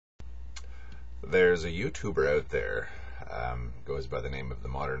There's a YouTuber out there, goes by the name of the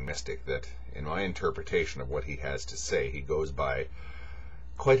Modern Mystic, that in my interpretation of what he has to say, he goes by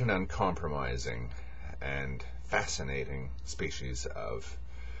quite an uncompromising and fascinating species of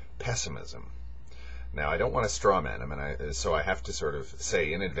pessimism. Now, I don't want to strawman him, and so I have to sort of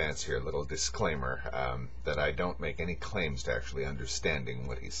say in advance here, a little disclaimer, that I don't make any claims to actually understanding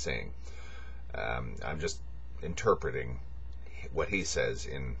what he's saying. I'm just interpreting what he says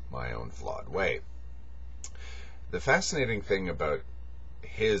in my own flawed way. The fascinating thing about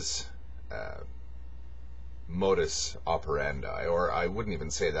his modus operandi, or I wouldn't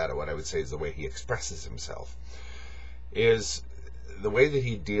even say that, what I would say is the way he expresses himself, is the way that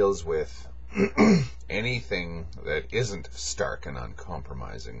he deals with anything that isn't stark and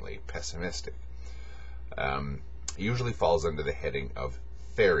uncompromisingly pessimistic. Usually falls under the heading of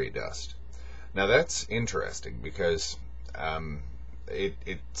fairy dust. Now that's interesting because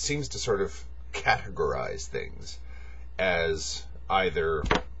it seems to sort of categorize things as either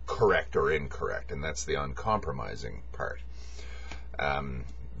correct or incorrect, and that's the uncompromising part.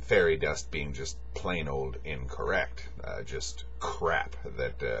 Fairy dust being just plain old incorrect, just crap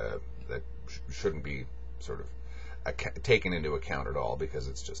that shouldn't be sort of taken into account at all because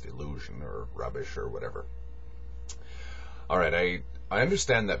it's just illusion or rubbish or whatever. All right, I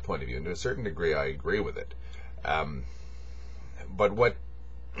understand that point of view, and to a certain degree I agree with it. But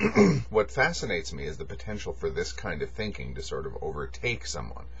what fascinates me is the potential for this kind of thinking to sort of overtake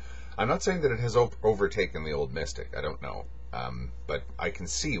someone. I'm not saying that it has overtaken the old mystic. I don't know. But I can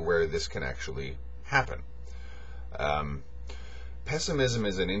see where this can actually happen. Pessimism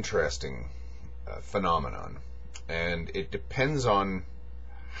is an interesting phenomenon, and it depends on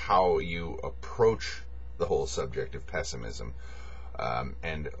how you approach the whole subject of pessimism,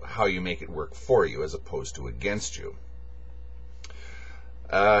 and how you make it work for you as opposed to against you.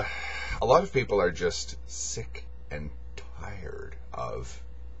 A lot of people are just sick and tired of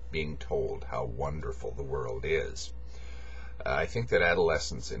being told how wonderful the world is. I think that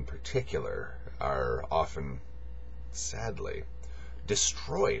adolescents in particular are often, sadly,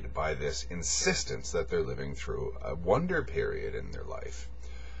 destroyed by this insistence that they're living through a wonder period in their life,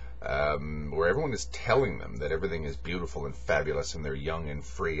 where everyone is telling them that everything is beautiful and fabulous and they're young and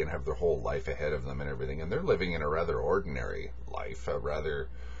free and have their whole life ahead of them and everything, and they're living in a rather ordinary life, a rather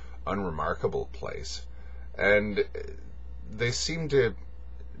unremarkable place, and they seem to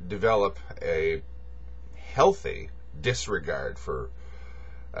develop a healthy disregard for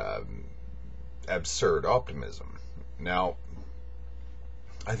absurd optimism. Now,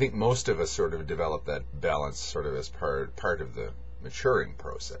 I think most of us sort of develop that balance sort of as part of the maturing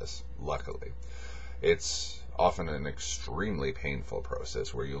process, luckily. It's often an extremely painful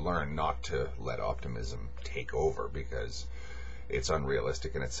process where you learn not to let optimism take over because it's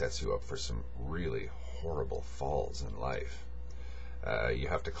unrealistic and it sets you up for some really horrible falls in life. You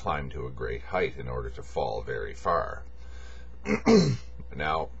have to climb to a great height in order to fall very far.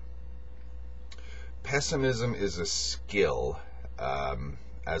 Now, pessimism is a skill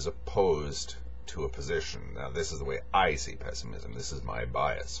as opposed to a position. Now, this is the way I see pessimism. This is my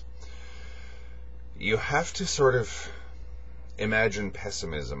bias. You have to sort of imagine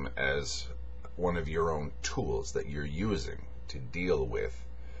pessimism as one of your own tools that you're using to deal with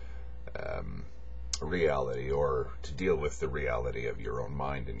reality, or to deal with the reality of your own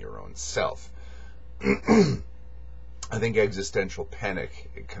mind and your own self. I think existential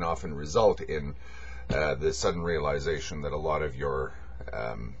panic can often result in the sudden realization that a lot of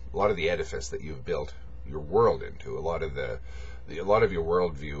the edifice that you've built your world into, a lot of your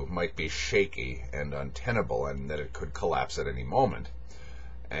worldview might be shaky and untenable, and that it could collapse at any moment.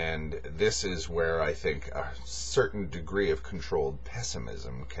 And this is where I think a certain degree of controlled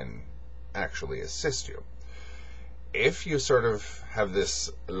pessimism can actually assist you. If you sort of have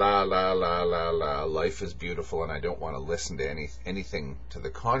this la la la la la, life is beautiful and I don't want to listen to anything to the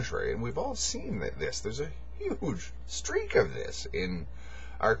contrary, and we've all seen this, there's a huge streak of this in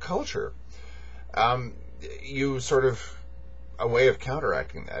our culture, you sort of, a way of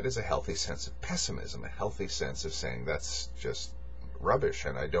counteracting that is a healthy sense of pessimism, a healthy sense of saying that's just rubbish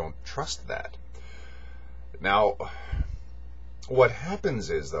and I don't trust that. Now, what happens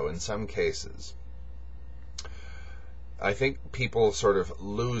is, though, in some cases, I think people sort of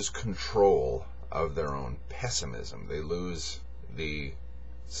lose control of their own pessimism. They lose the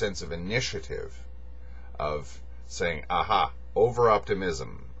sense of initiative of saying, aha,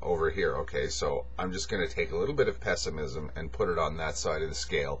 over-optimism over here. Okay, so I'm just going to take a little bit of pessimism and put it on that side of the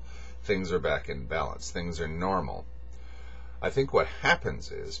scale. Things are back in balance. Things are normal. I think what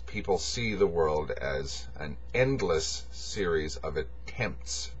happens is people see the world as an endless series of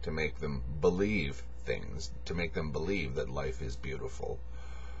attempts to make them believe things, to make them believe that life is beautiful,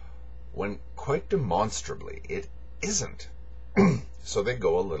 when quite demonstrably it isn't. So they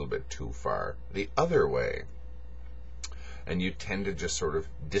go a little bit too far the other way. And you tend to just sort of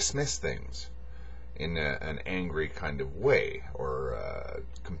dismiss things in an angry kind of way, or a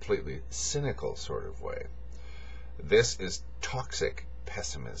completely cynical sort of way. This is toxic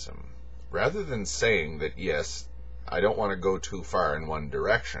pessimism. Rather than saying that, yes, I don't want to go too far in one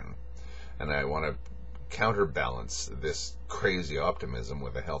direction, and I want to counterbalance this crazy optimism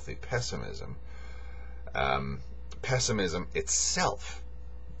with a healthy pessimism, pessimism itself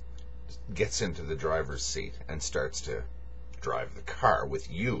gets into the driver's seat and starts to drive the car with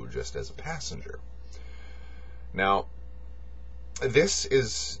you just as a passenger. Now, this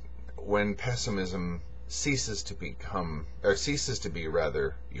is when pessimism ceases to be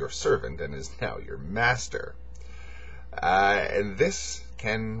rather your servant and is now your master. And this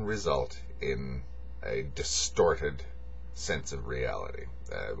can result in a distorted sense of reality.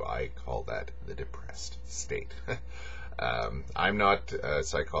 I call that the depressed state. I'm not a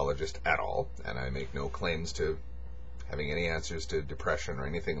psychologist at all, and I make no claims to having any answers to depression or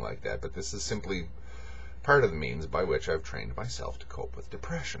anything like that, but this is simply part of the means by which I've trained myself to cope with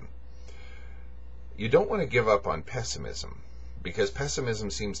depression. You don't want to give up on pessimism, because pessimism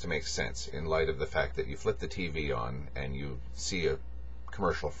seems to make sense in light of the fact that you flip the TV on and you see a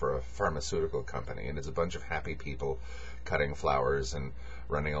commercial for a pharmaceutical company, and it's a bunch of happy people cutting flowers and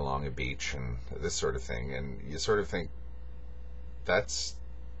running along a beach and this sort of thing, and you sort of think, that's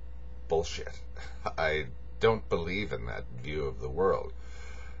bullshit. I don't believe in that view of the world.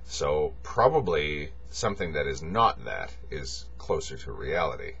 So probably something that is not that is closer to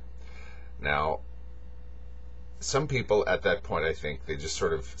reality. Now, some people at that point, I think, they just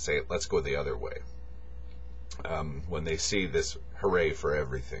sort of say, let's go the other way. When they see this hooray for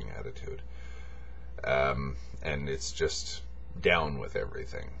everything attitude. And it's just down with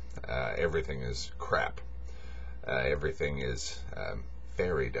everything. Everything is crap. Everything is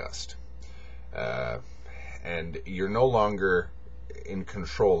fairy dust. And you're no longer in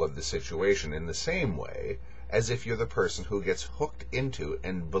control of the situation in the same way as if you're the person who gets hooked into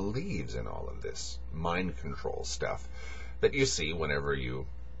and believes in all of this mind control stuff that you see whenever you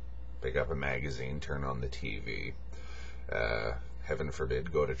pick up a magazine, turn on the TV, heaven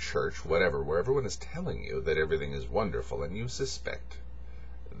forbid, go to church, whatever, where everyone is telling you that everything is wonderful, and you suspect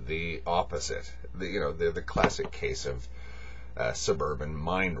the opposite. The classic case of suburban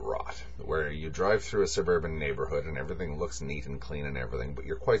mind rot, where you drive through a suburban neighborhood and everything looks neat and clean and everything, but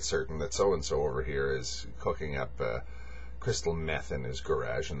you're quite certain that so-and-so over here is cooking up crystal meth in his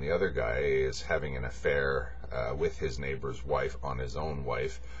garage, and the other guy is having an affair with his neighbor's wife on his own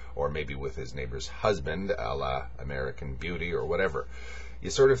wife, or maybe with his neighbor's husband, a la American Beauty or whatever. You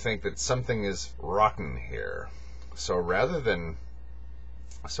sort of think that something is rotten here. So rather than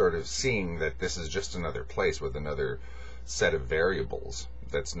sort of seeing that this is just another place with another set of variables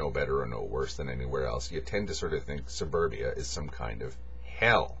that's no better or no worse than anywhere else, you tend to sort of think suburbia is some kind of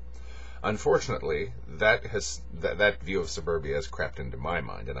hell. Unfortunately, that view of suburbia has crept into my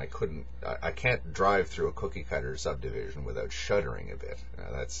mind, and I can't drive through a cookie cutter subdivision without shuddering a bit.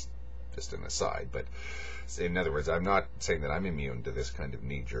 Now, that's just an aside, but in other words, I'm not saying that I'm immune to this kind of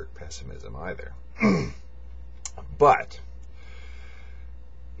knee-jerk pessimism either. But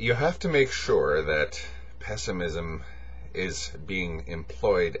you have to make sure that pessimism is being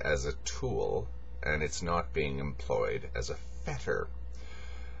employed as a tool, and it's not being employed as a fetter.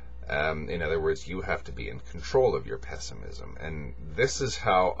 In other words, you have to be in control of your pessimism. And this is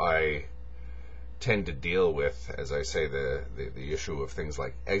how I tend to deal with, as I say, the issue of things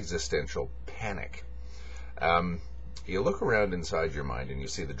like existential panic. You look around inside your mind and you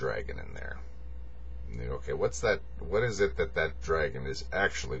see the dragon in there. And you go, okay, what's that? What is it that dragon is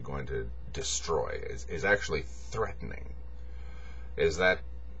actually going to destroy, is actually threatening? Is that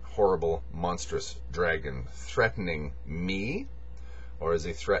horrible, monstrous dragon threatening me? Or is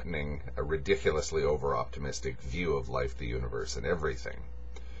he threatening a ridiculously over-optimistic view of life, the universe, and everything?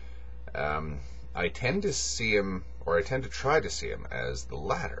 I tend to see him, or I tend to try to see him as the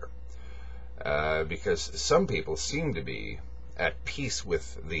latter, because some people seem to be at peace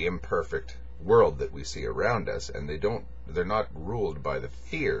with the imperfect world that we see around us, and they're not ruled by the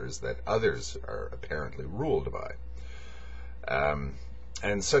fears that others are apparently ruled by.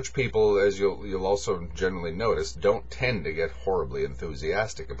 And such people, as you'll also generally notice, don't tend to get horribly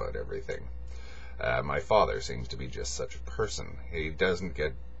enthusiastic about everything. My father seems to be just such a person. He doesn't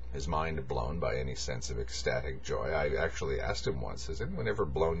get his mind blown by any sense of ecstatic joy. I actually asked him once, has anyone ever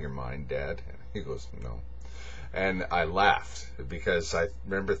blown your mind, Dad? And he goes, no. And I laughed because I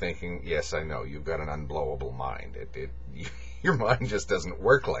remember thinking, yes, I know, you've got an unblowable mind. Your mind just doesn't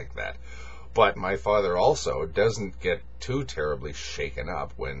work like that. But my father also doesn't get too terribly shaken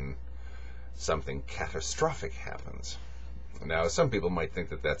up when something catastrophic happens. Now, some people might think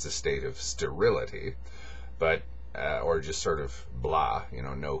that that's a state of sterility, but or just sort of blah,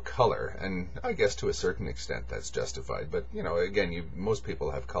 no color. And I guess to a certain extent that's justified. But, again, most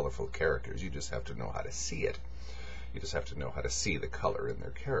people have colorful characters. You just have to know how to see it. You just have to know how to see the color in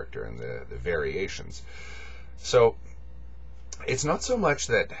their character and the variations. So it's not so much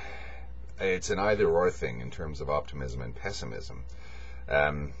that it's an either-or thing in terms of optimism and pessimism.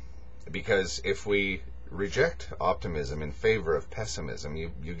 Because if we reject optimism in favor of pessimism,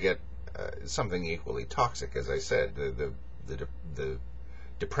 you get something equally toxic. As I said, the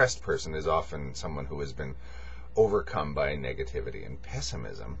depressed person is often someone who has been overcome by negativity and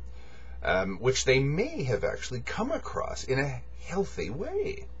pessimism, which they may have actually come across in a healthy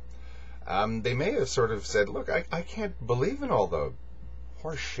way. They may have sort of said, look, I can't believe in all the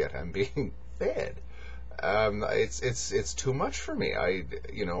horse shit I'm being fed. It's too much for me.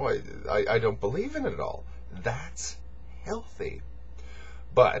 I don't believe in it at all. That's healthy.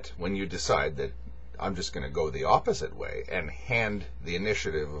 But when you decide that I'm just going to go the opposite way and hand the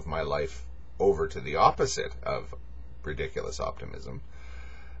initiative of my life over to the opposite of ridiculous optimism,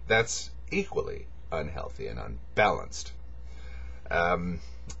 that's equally unhealthy and unbalanced.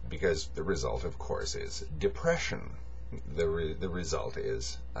 Because the result, of course, is depression. The result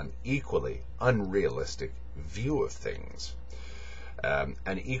is an equally unrealistic view of things.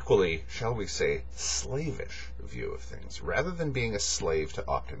 An equally, shall we say, slavish view of things. Rather than being a slave to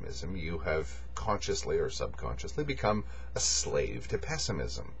optimism, you have consciously or subconsciously become a slave to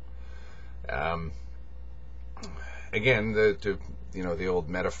pessimism. Again, the old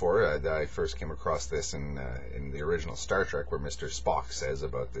metaphor, I first came across this in the original Star Trek, where Mr. Spock says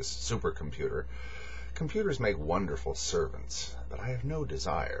about this supercomputer, computers make wonderful servants, but I have no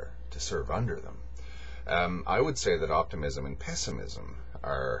desire to serve under them. I would say that optimism and pessimism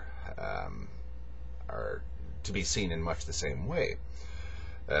are to be seen in much the same way.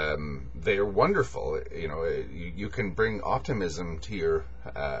 They are wonderful. You can bring optimism to your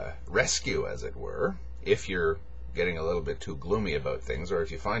rescue, as it were, if you're getting a little bit too gloomy about things, or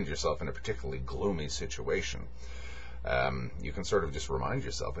if you find yourself in a particularly gloomy situation. You can sort of just remind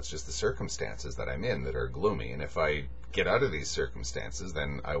yourself, it's just the circumstances that I'm in that are gloomy, and if I get out of these circumstances,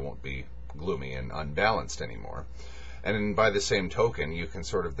 then I won't be gloomy and unbalanced anymore. And by the same token, you can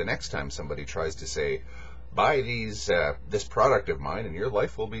sort of, the next time somebody tries to say, buy this product of mine and your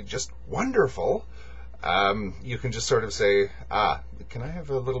life will be just wonderful, you can just sort of say, can I have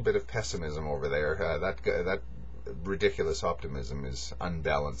a little bit of pessimism over there? That ridiculous optimism is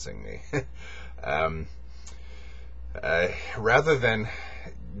unbalancing me. Rather than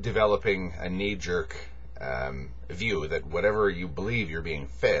developing a knee-jerk view that whatever you believe you're being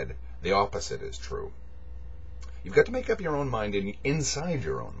fed, the opposite is true. You've got to make up your own mind inside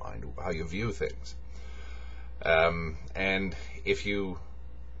your own mind how you view things. And if you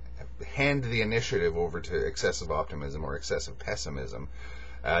hand the initiative over to excessive optimism or excessive pessimism,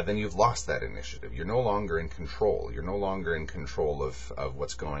 then you've lost that initiative. You're no longer in control. You're no longer in control of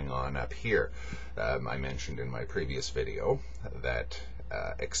what's going on up here. I mentioned in my previous video that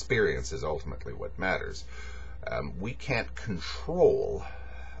experience is ultimately what matters. We can't control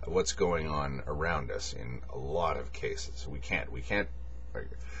what's going on around us in a lot of cases. We can't.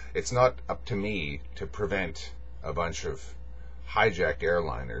 It's not up to me to prevent a bunch of hijacked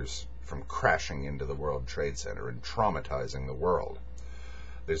airliners from crashing into the World Trade Center and traumatizing the world.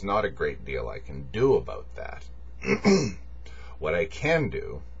 There's not a great deal I can do about that. What I can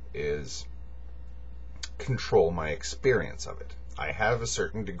do is control my experience of it. I have a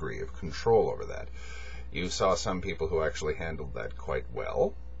certain degree of control over that. You saw some people who actually handled that quite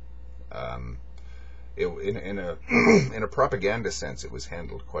well. In a propaganda sense, it was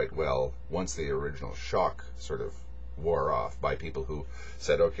handled quite well once the original shock sort of wore off, by people who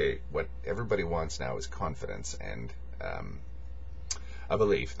said, okay, what everybody wants now is confidence and a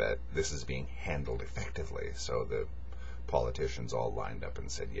belief that this is being handled effectively. So the politicians all lined up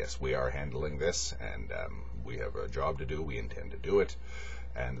and said, yes, we are handling this, and we have a job to do, we intend to do it,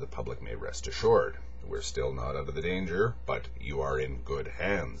 and the public may rest assured. We're still not out of the danger, but you are in good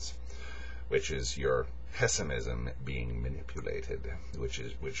hands, which is your pessimism being manipulated, which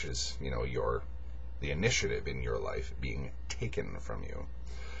is the initiative in your life being taken from you.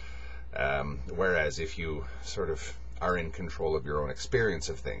 Whereas if you sort of are in control of your own experience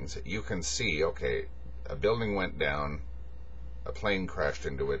of things. You can see, okay, a building went down, a plane crashed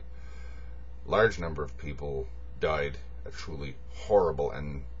into it, large number of people died a truly horrible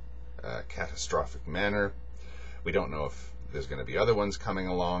and catastrophic manner. We don't know if there's going to be other ones coming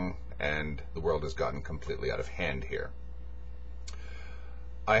along, and the world has gotten completely out of hand here.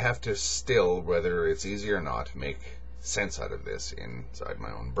 I have to still, whether it's easy or not, make sense out of this inside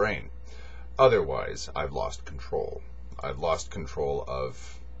my own brain. Otherwise, I've lost control. I've lost control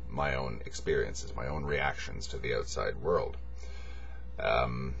of my own experiences, my own reactions to the outside world.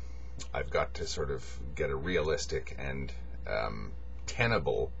 I've got to sort of get a realistic and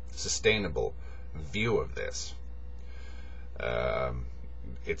tenable, sustainable view of this.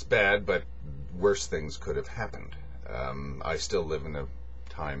 It's bad, but worse things could have happened. I still live in a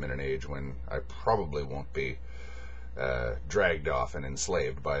time and an age when I probably won't be dragged off and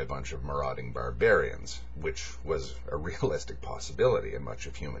enslaved by a bunch of marauding barbarians, which was a realistic possibility in much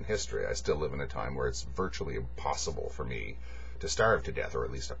of human history. I still live in a time where it's virtually impossible for me to starve to death, or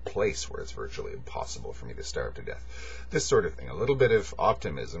at least a place where it's virtually impossible for me to starve to death. This sort of thing. A little bit of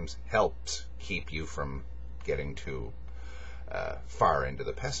optimism helps keep you from getting too far into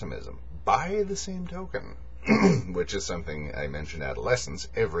the pessimism. By the same token, which is something I mentioned adolescence,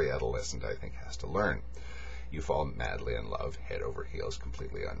 every adolescent I think has to learn. You fall madly in love, head over heels,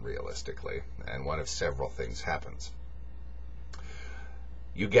 completely unrealistically, and one of several things happens.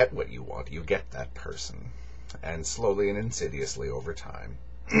 You get what you want, you get that person, and slowly and insidiously over time,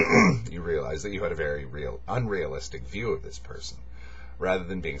 you realize that you had a very unrealistic view of this person. Rather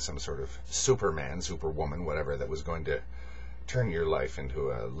than being some sort of Superman, Superwoman, whatever, that was going to turn your life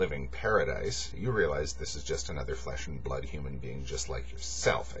into a living paradise, you realize this is just another flesh and blood human being just like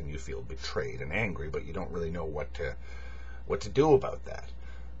yourself, and you feel betrayed and angry, but you don't really know what to do about that,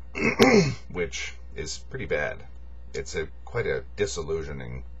 which is pretty bad. It's quite a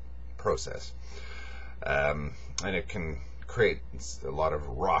disillusioning process, and it can create a lot of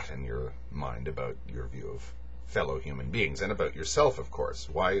rot in your mind about your view of fellow human beings, and about yourself, of course.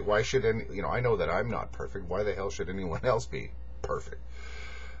 Why should I know that I'm not perfect. Why the hell should anyone else be perfect?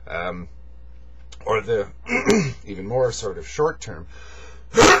 Or the even more sort of short-term,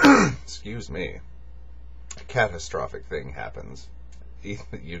 excuse me, catastrophic thing happens.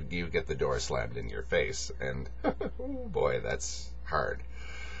 You get the door slammed in your face, and oh boy, that's hard.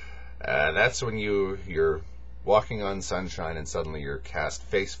 That's when you're walking on sunshine, and suddenly you're cast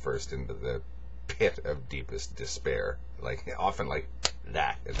face first into the pit of deepest despair. Often like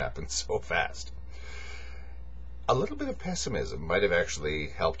that. It happens so fast. A little bit of pessimism might have actually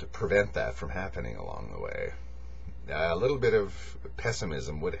helped prevent that from happening along the way. A little bit of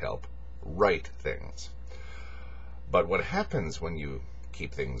pessimism would help right things. But what happens when you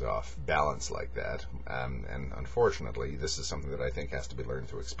keep things off balance like that, and unfortunately this is something that I think has to be learned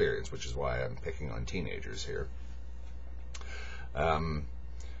through experience, which is why I'm picking on teenagers here,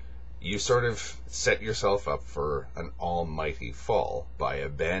 you sort of set yourself up for an almighty fall by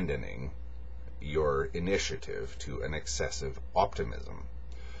abandoning your initiative to an excessive optimism.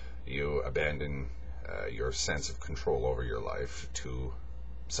 You abandon your sense of control over your life to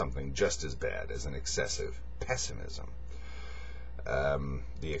something just as bad as an excessive pessimism.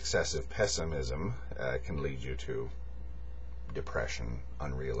 The excessive pessimism can lead you to depression,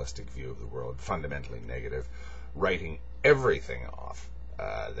 unrealistic view of the world, fundamentally negative, writing everything off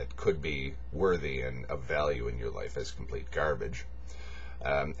that could be worthy and of value in your life as complete garbage.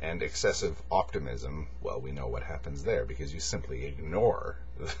 And excessive optimism, well, we know what happens there, because you simply ignore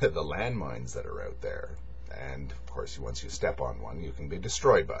the landmines that are out there. And, of course, once you step on one, you can be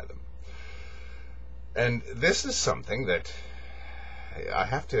destroyed by them. And this is something that I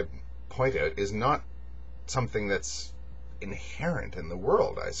have to point out is not something that's inherent in the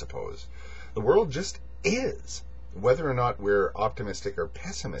world, I suppose. The world just is. Whether or not we're optimistic or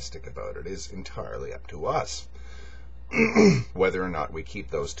pessimistic about it is entirely up to us. Whether or not we keep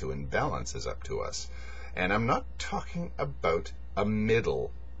those two in balance is up to us. And I'm not talking about a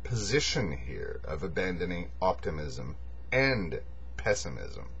middle position here of abandoning optimism and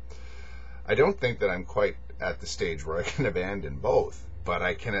pessimism. I don't think that I'm quite at the stage where I can abandon both, but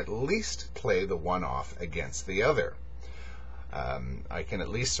I can at least play the one off against the other. I can at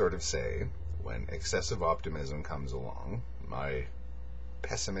least sort of say, when excessive optimism comes along, my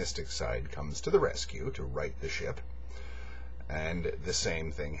pessimistic side comes to the rescue to right the ship, and the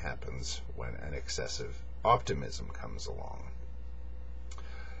same thing happens when an excessive optimism comes along.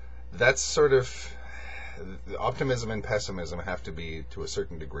 That's sort of, optimism and pessimism have to be, to a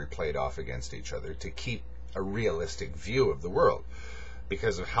certain degree, played off against each other to keep a realistic view of the world.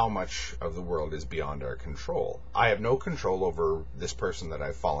 because of how much of the world is beyond our control. I have no control over this person that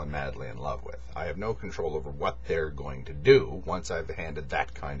I've fallen madly in love with. I have no control over what they're going to do once I've handed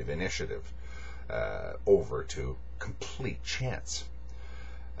that kind of initiative over to complete chance.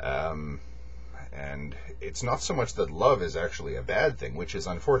 And it's not so much that love is actually a bad thing, which is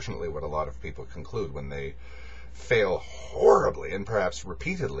unfortunately what a lot of people conclude when they fail horribly and perhaps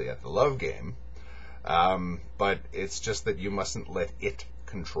repeatedly at the love game. But it's just that you mustn't let it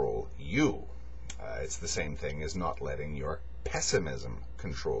control you. It's the same thing as not letting your pessimism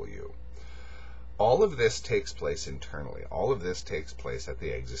control you. All of this takes place internally. All of this takes place at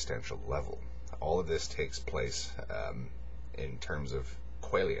the existential level. All of this takes place in terms of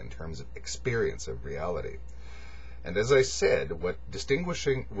qualia, in terms of experience of reality. And as I said, what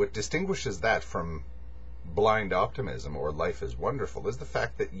distinguishes that from blind optimism or life is wonderful is the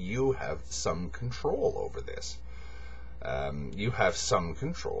fact that you have some control over this. You have some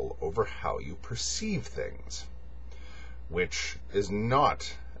control over how you perceive things, which is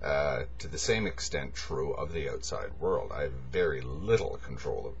not to the same extent true of the outside world. I have very little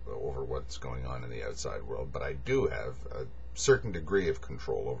control over what's going on in the outside world, but I do have a certain degree of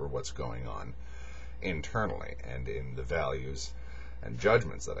control over what's going on internally and in the values and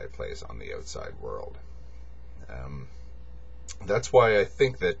judgments that I place on the outside world. That's why I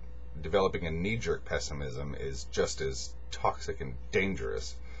think that developing a knee-jerk pessimism is just as toxic and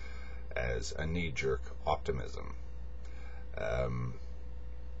dangerous as a knee-jerk optimism.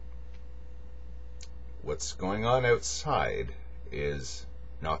 What's going on outside is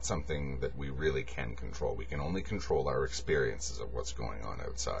not something that we really can control. We can only control our experiences of what's going on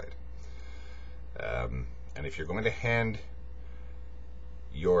outside. And if you're going to hand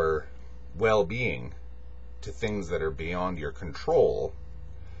your well-being to things that are beyond your control,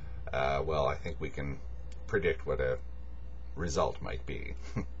 well, I think we can predict what a result might be.